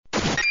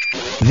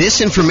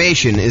This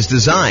information is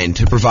designed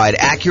to provide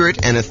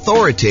accurate and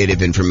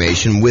authoritative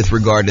information with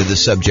regard to the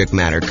subject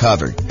matter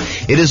covered.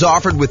 It is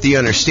offered with the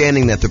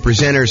understanding that the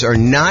presenters are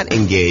not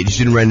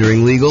engaged in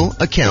rendering legal,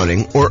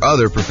 accounting, or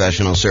other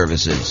professional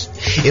services.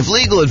 If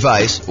legal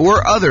advice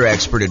or other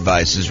expert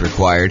advice is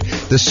required,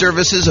 the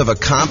services of a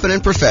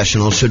competent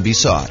professional should be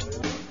sought.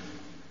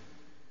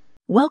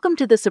 Welcome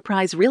to the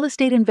Surprise Real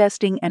Estate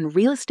Investing and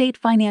Real Estate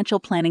Financial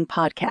Planning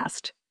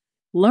Podcast.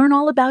 Learn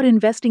all about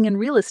investing in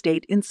real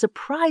estate in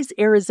Surprise,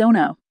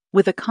 Arizona,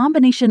 with a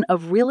combination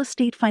of real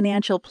estate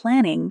financial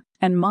planning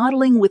and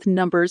modeling with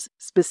numbers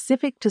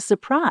specific to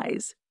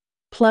Surprise,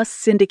 plus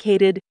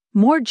syndicated,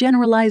 more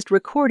generalized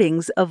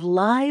recordings of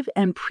live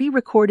and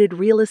pre-recorded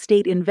real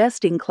estate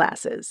investing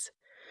classes.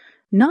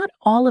 Not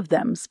all of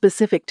them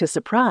specific to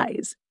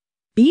Surprise.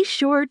 Be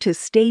sure to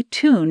stay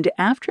tuned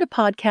after the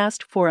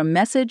podcast for a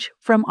message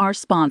from our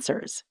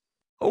sponsors.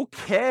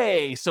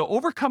 Okay, so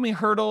overcoming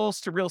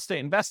hurdles to real estate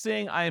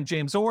investing. I am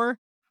James Orr.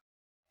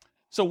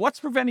 So what's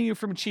preventing you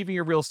from achieving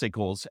your real estate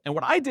goals? And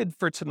what I did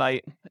for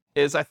tonight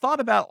is I thought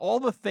about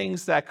all the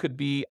things that could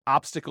be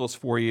obstacles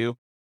for you,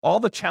 all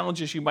the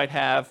challenges you might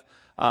have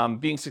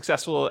being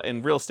successful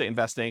in real estate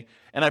investing,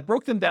 and I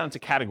broke them down into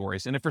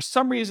categories. And if for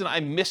some reason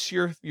I miss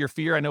your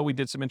fear, I know we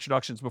did some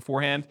introductions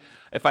beforehand.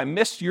 If I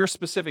missed your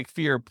specific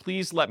fear,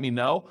 please let me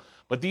know.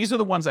 But these are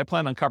the ones I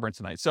plan on covering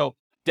tonight. So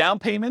down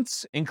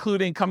payments,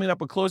 including coming up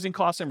with closing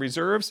costs and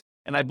reserves.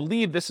 And I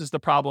believe this is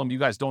the problem you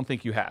guys don't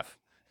think you have.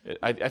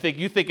 I think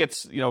you think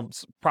it's,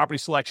 property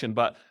selection,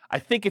 but I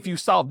think if you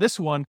solve this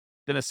one,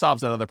 then it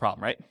solves that other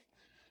problem, right?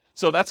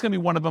 So that's going to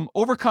be one of them.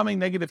 Overcoming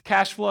negative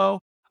cash flow,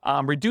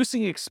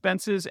 reducing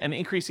expenses, and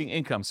increasing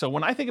income. So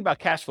when I think about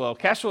cash flow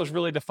is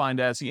really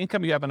defined as the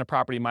income you have on a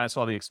property minus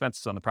all the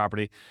expenses on the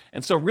property.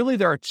 And so really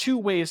there are two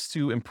ways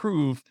to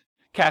improve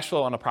cash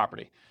flow on a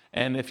property.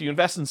 And if you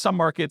invest in some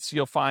markets,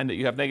 you'll find that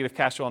you have negative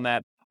cash flow on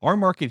that. Our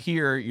market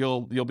here,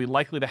 you'll be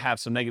likely to have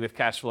some negative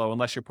cash flow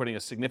unless you're putting a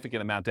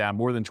significant amount down,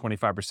 more than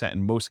 25%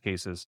 in most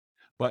cases.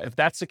 But if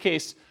that's the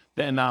case,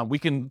 then we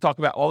can talk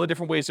about all the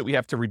different ways that we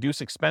have to reduce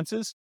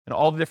expenses and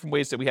all the different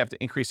ways that we have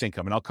to increase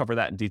income. And I'll cover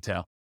that in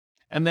detail.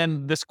 And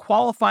then this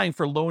qualifying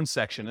for loan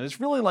section, and there's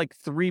really like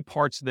three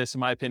parts to this, in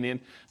my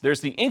opinion.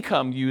 There's the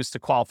income used to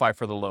qualify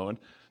for the loan.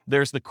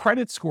 There's the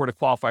credit score to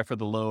qualify for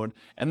the loan.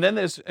 And then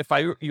there's,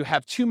 you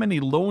have too many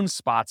loan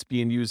spots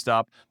being used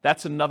up,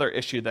 that's another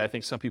issue that I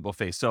think some people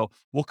face. So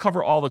we'll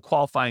cover all the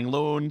qualifying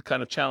loan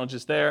kind of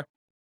challenges there.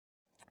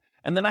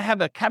 And then I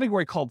have a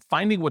category called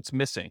finding what's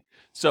missing.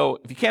 So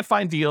if you can't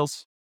find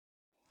deals,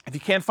 if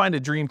you can't find a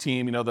dream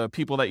team, the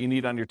people that you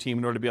need on your team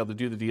in order to be able to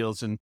do the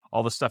deals and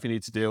all the stuff you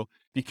need to do, if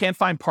you can't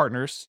find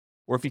partners,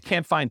 or if you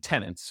can't find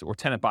tenants or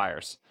tenant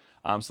buyers.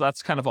 So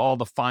that's kind of all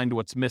the find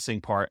what's missing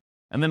part.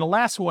 And then the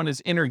last one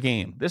is inner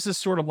game. This is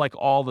sort of like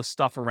all the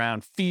stuff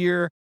around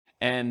fear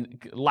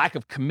and lack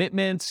of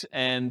commitment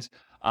and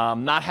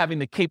not having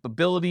the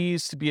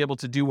capabilities to be able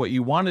to do what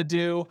you want to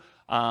do,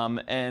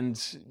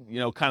 and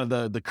kind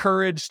of the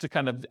courage to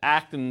kind of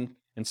act in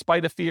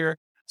spite of fear.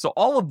 So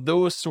all of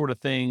those sort of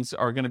things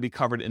are going to be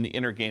covered in the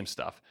inner game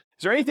stuff.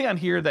 Is there anything on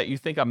here that you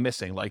think I'm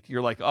missing? Like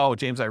you're like, oh,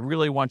 James, I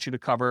really want you to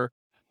cover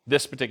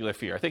this particular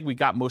fear. I think we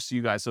got most of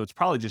you guys, so it's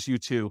probably just you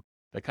two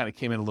that kind of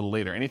came in a little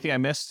later. Anything I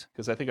missed?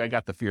 Because I think I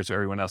got the fears of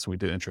everyone else when we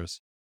did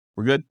intros.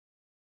 We're good?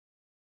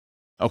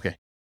 Okay.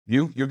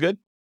 You're good?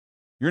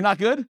 You're not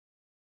good?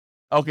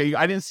 Okay,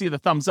 I didn't see the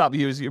thumbs up.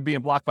 You're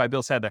being blocked by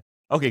Bill's head there.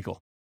 Okay,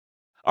 cool.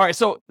 All right,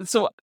 so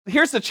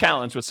here's the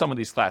challenge with some of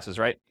these classes,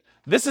 right?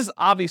 This is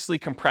obviously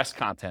compressed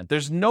content.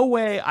 There's no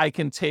way I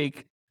can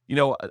take,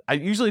 I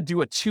usually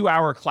do a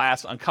 2-hour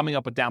class on coming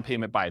up with down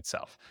payment by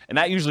itself. And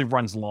that usually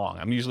runs long.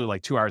 I'm usually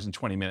like 2 hours and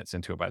 20 minutes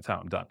into it by the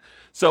time I'm done.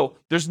 So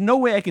there's no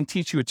way I can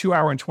teach you a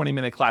 2-hour and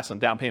 20-minute class on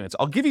down payments.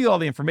 I'll give you all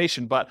the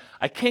information, but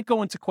I can't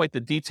go into quite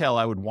the detail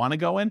I would want to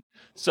go in.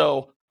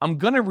 So I'm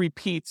going to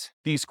repeat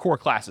these core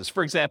classes.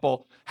 For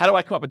example, how do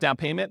I come up with down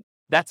payment?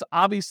 That's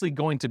obviously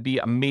going to be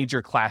a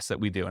major class that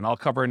we do. And I'll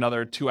cover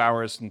another 2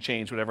 hours and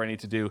change whatever I need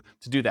to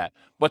do that.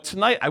 But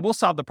tonight I will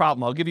solve the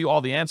problem. I'll give you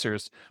all the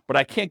answers, but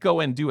I can't go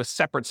and do a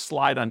separate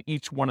slide on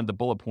each one of the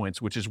bullet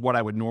points, which is what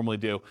I would normally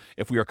do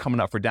if we were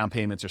coming up for down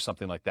payments or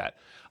something like that.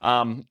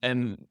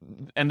 And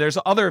there's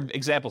other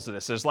examples of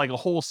this. There's like a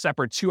whole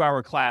separate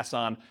 2-hour class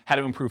on how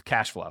to improve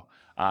cash flow.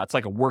 It's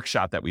like a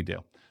workshop that we do.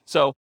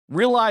 So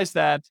realize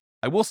that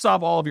I will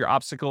solve all of your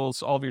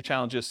obstacles, all of your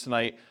challenges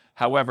tonight.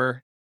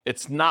 However,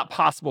 it's not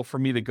possible for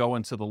me to go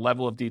into the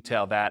level of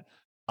detail that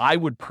I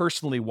would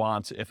personally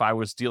want if I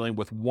was dealing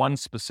with one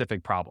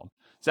specific problem.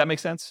 Does that make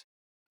sense?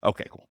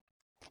 Okay, cool.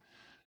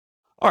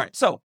 All right,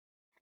 so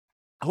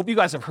I hope you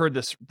guys have heard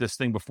this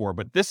thing before,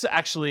 but this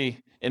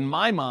actually, in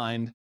my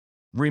mind,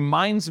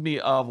 reminds me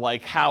of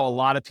like how a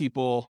lot of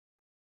people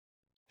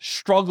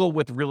struggle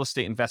with real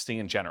estate investing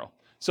in general.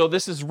 So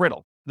this is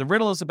riddle. The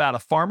riddle is about a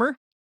farmer,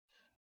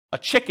 a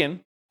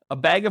chicken, a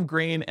bag of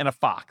grain, and a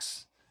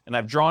fox. And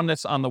I've drawn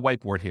this on the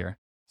whiteboard here.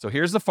 So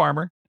here's the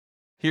farmer,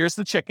 here's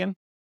the chicken,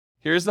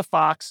 here's the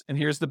fox, and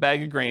here's the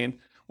bag of grain.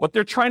 What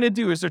they're trying to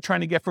do is they're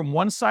trying to get from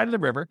one side of the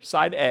river,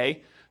 side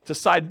A, to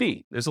side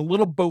B. There's a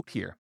little boat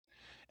here.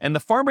 And the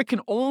farmer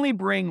can only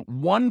bring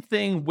one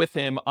thing with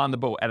him on the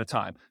boat at a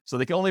time. So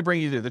they can only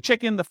bring either the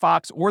chicken, the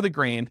fox, or the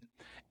grain.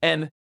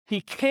 And he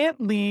can't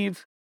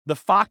leave the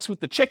fox with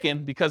the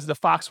chicken because the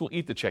fox will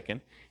eat the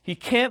chicken. He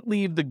can't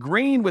leave the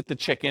grain with the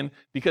chicken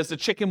because the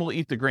chicken will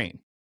eat the grain.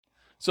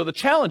 So the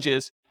challenge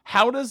is,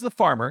 how does the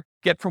farmer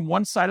get from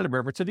one side of the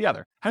river to the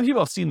other? How many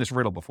people have seen this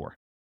riddle before?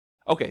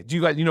 Okay, do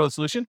you guys, know the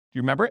solution? Do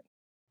you remember it?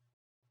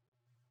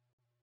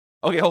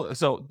 Okay,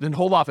 so then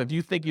hold off if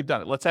you think you've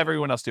done it. Let's have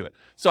everyone else do it.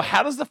 So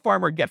how does the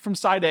farmer get from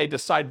side A to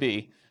side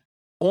B,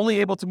 only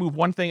able to move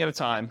one thing at a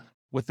time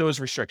with those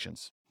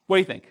restrictions? What do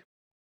you think?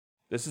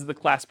 This is the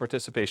class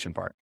participation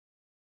part.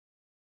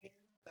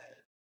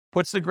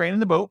 Puts the grain in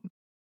the boat.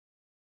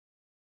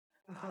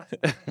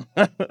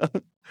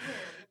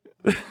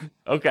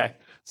 Okay,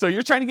 so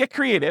you're trying to get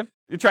creative.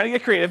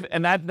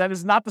 And that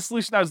is not the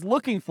solution I was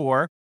looking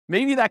for.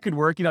 Maybe that could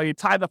work. You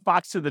tie the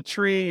fox to the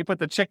tree, you put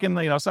the chicken,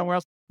 somewhere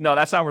else. No,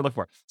 that's not what we're looking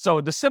for.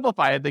 So to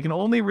simplify it, they can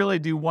only really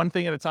do one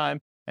thing at a time,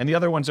 and the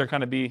other ones are they're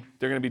going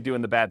to be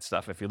doing the bad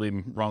stuff if you leave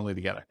them wrongly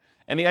together.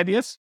 Any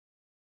ideas?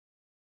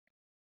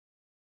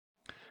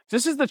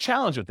 This is the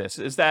challenge with this,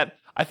 is that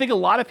I think a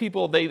lot of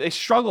people, they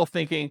struggle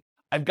thinking,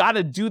 I've got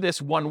to do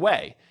this one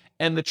way.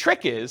 And the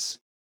trick is,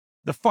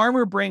 the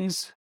farmer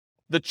brings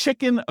the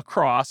chicken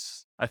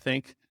across, I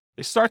think.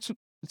 It starts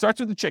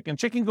with the chicken.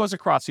 Chicken goes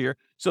across here.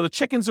 So the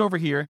chicken's over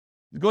here,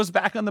 goes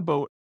back on the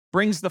boat,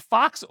 brings the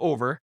fox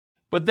over,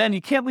 but then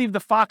you can't leave the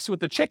fox with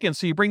the chicken,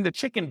 so you bring the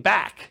chicken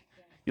back.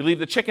 You leave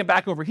the chicken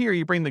back over here,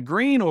 you bring the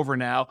grain over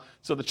now,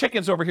 so the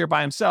chicken's over here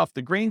by himself.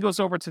 The grain goes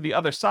over to the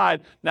other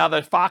side. Now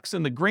the fox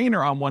and the grain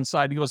are on one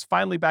side. He goes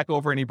finally back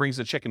over and he brings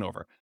the chicken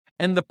over.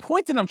 And the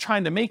point that I'm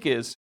trying to make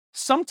is,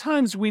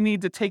 sometimes we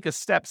need to take a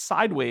step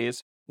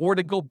sideways or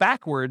to go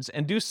backwards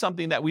and do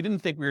something that we didn't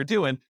think we were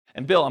doing.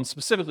 And Bill, I'm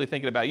specifically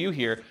thinking about you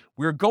here.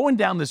 We're going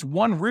down this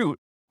one route,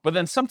 but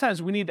then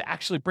sometimes we need to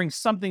actually bring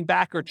something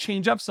back or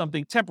change up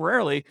something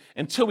temporarily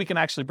until we can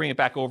actually bring it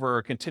back over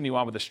or continue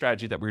on with the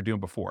strategy that we were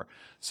doing before.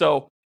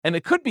 So, and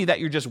it could be that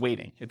you're just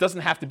waiting. It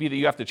doesn't have to be that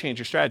you have to change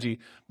your strategy,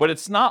 but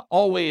it's not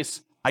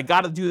always, I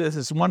got to do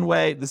this one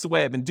way. This is the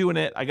way I've been doing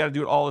it. I got to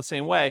do it all the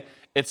same way.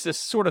 It's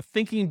just sort of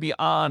thinking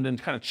beyond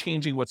and kind of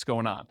changing what's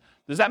going on.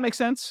 Does that make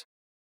sense?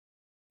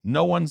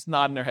 No one's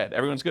nodding their head.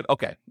 Everyone's good?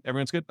 Okay.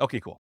 Everyone's good?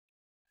 Okay, cool.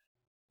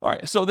 All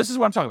right. So this is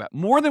what I'm talking about.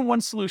 More than one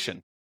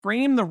solution.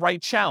 Frame the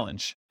right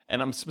challenge. And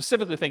I'm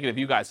specifically thinking of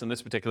you guys in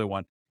this particular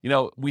one.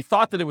 We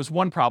thought that it was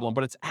one problem,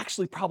 but it's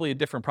actually probably a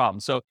different problem.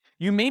 So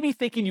you may be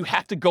thinking you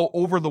have to go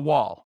over the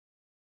wall.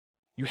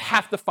 You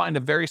have to find a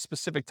very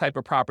specific type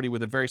of property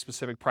with a very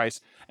specific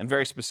price and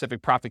very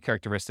specific profit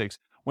characteristics,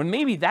 when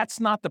maybe that's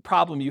not the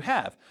problem you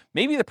have.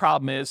 Maybe the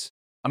problem is,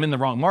 I'm in the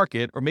wrong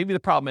market, or maybe the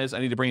problem is I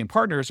need to bring in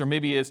partners, or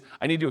maybe is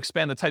I need to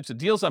expand the types of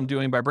deals I'm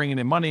doing by bringing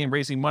in money and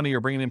raising money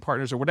or bringing in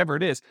partners or whatever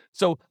it is.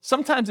 So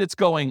sometimes it's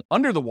going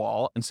under the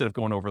wall instead of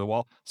going over the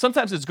wall.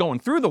 Sometimes it's going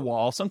through the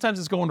wall. Sometimes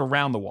it's going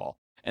around the wall.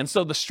 And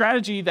so the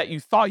strategy that you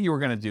thought you were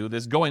going to do,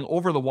 this going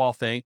over the wall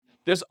thing,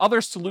 there's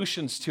other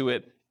solutions to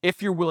it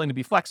if you're willing to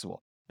be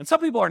flexible. And some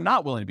people are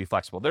not willing to be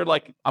flexible. They're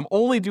like, I'm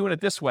only doing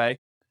it this way.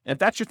 And if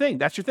that's your thing,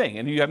 that's your thing.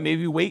 And you have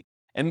maybe wait,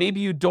 and maybe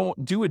you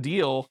don't do a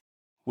deal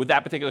with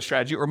that particular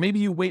strategy, or maybe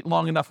you wait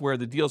long enough where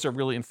the deals are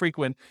really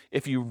infrequent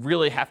if you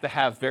really have to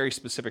have very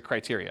specific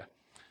criteria.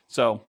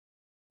 So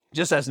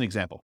just as an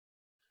example.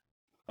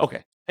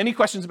 Okay, any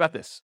questions about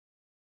this?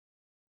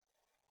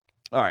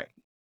 All right.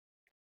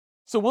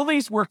 So will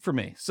these work for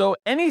me? So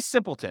any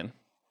simpleton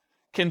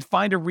can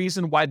find a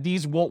reason why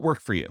these won't work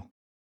for you.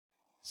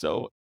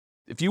 So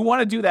if you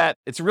want to do that,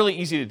 it's really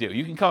easy to do.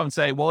 You can come and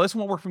say, well, this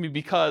won't work for me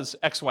because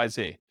X, Y,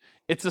 Z.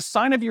 It's a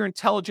sign of your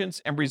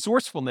intelligence and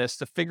resourcefulness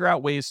to figure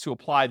out ways to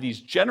apply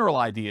these general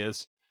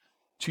ideas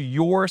to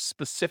your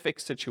specific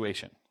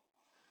situation.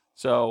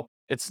 So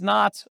it's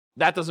not,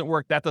 that doesn't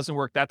work, that doesn't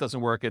work, that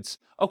doesn't work. It's,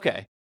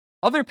 okay,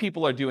 other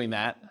people are doing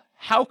that.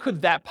 How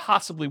could that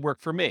possibly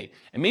work for me?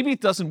 And maybe it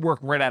doesn't work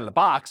right out of the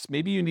box.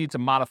 Maybe you need to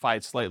modify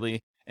it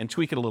slightly and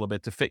tweak it a little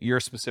bit to fit your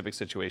specific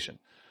situation.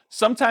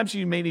 Sometimes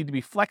you may need to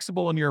be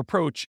flexible in your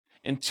approach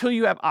until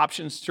you have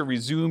options to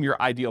resume your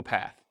ideal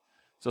path.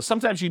 So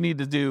sometimes you need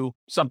to do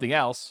something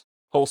else,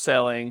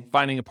 wholesaling,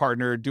 finding a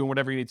partner, doing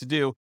whatever you need to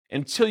do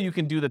until you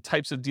can do the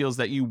types of deals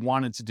that you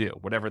wanted to do,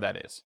 whatever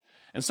that is.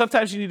 And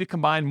sometimes you need to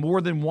combine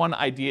more than one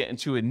idea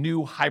into a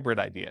new hybrid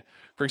idea.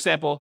 For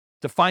example,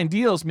 to find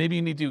deals, maybe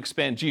you need to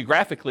expand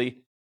geographically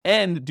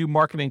and do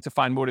marketing to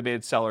find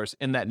motivated sellers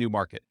in that new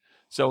market.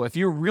 So if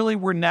you really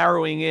were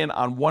narrowing in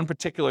on one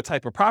particular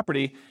type of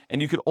property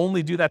and you could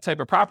only do that type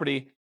of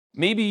property,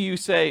 maybe you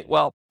say,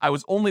 well, I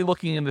was only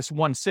looking in this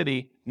one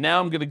city. Now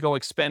I'm going to go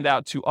expand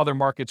out to other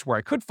markets where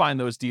I could find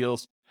those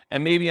deals.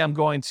 And maybe I'm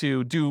going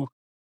to do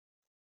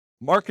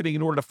marketing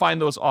in order to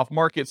find those off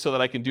market so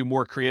that I can do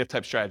more creative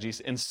type strategies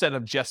instead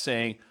of just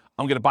saying,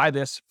 I'm going to buy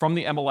this from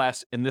the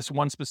MLS in this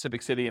one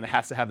specific city and it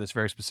has to have this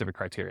very specific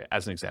criteria,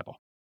 as an example.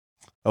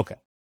 Okay.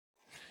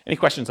 Any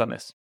questions on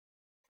this?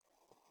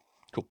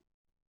 Cool.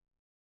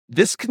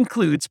 This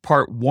concludes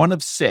part 1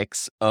 of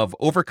 6 of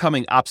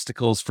Overcoming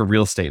Obstacles for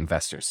Real Estate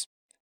Investors.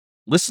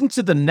 Listen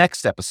to the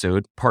next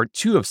episode, part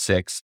 2 of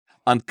 6,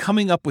 on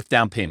coming up with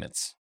down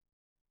payments.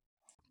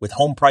 With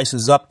home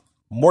prices up,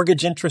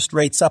 mortgage interest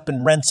rates up,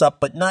 and rents up,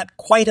 but not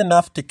quite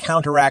enough to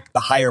counteract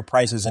the higher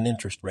prices and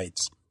interest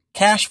rates.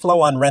 Cash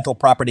flow on rental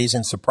properties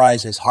in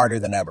Surprise is harder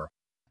than ever.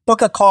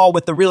 Book a call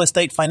with the Real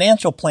Estate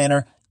Financial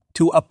Planner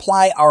to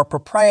apply our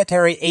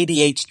proprietary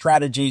 88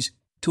 strategies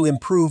to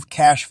improve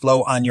cash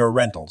flow on your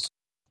rentals.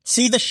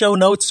 See the show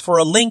notes for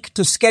a link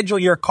to schedule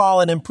your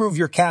call and improve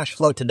your cash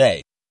flow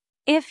today.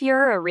 If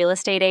you're a real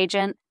estate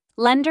agent,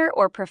 lender,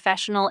 or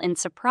professional in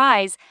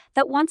Surprise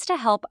that wants to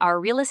help our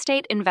real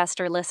estate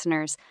investor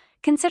listeners,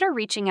 consider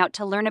reaching out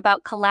to learn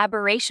about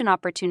collaboration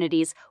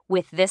opportunities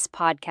with this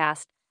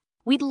podcast.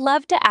 We'd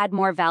love to add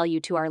more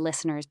value to our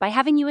listeners by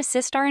having you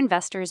assist our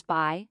investors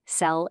buy,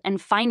 sell, and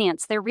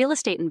finance their real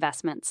estate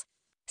investments.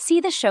 See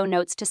the show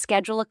notes to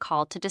schedule a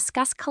call to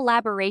discuss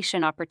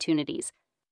collaboration opportunities.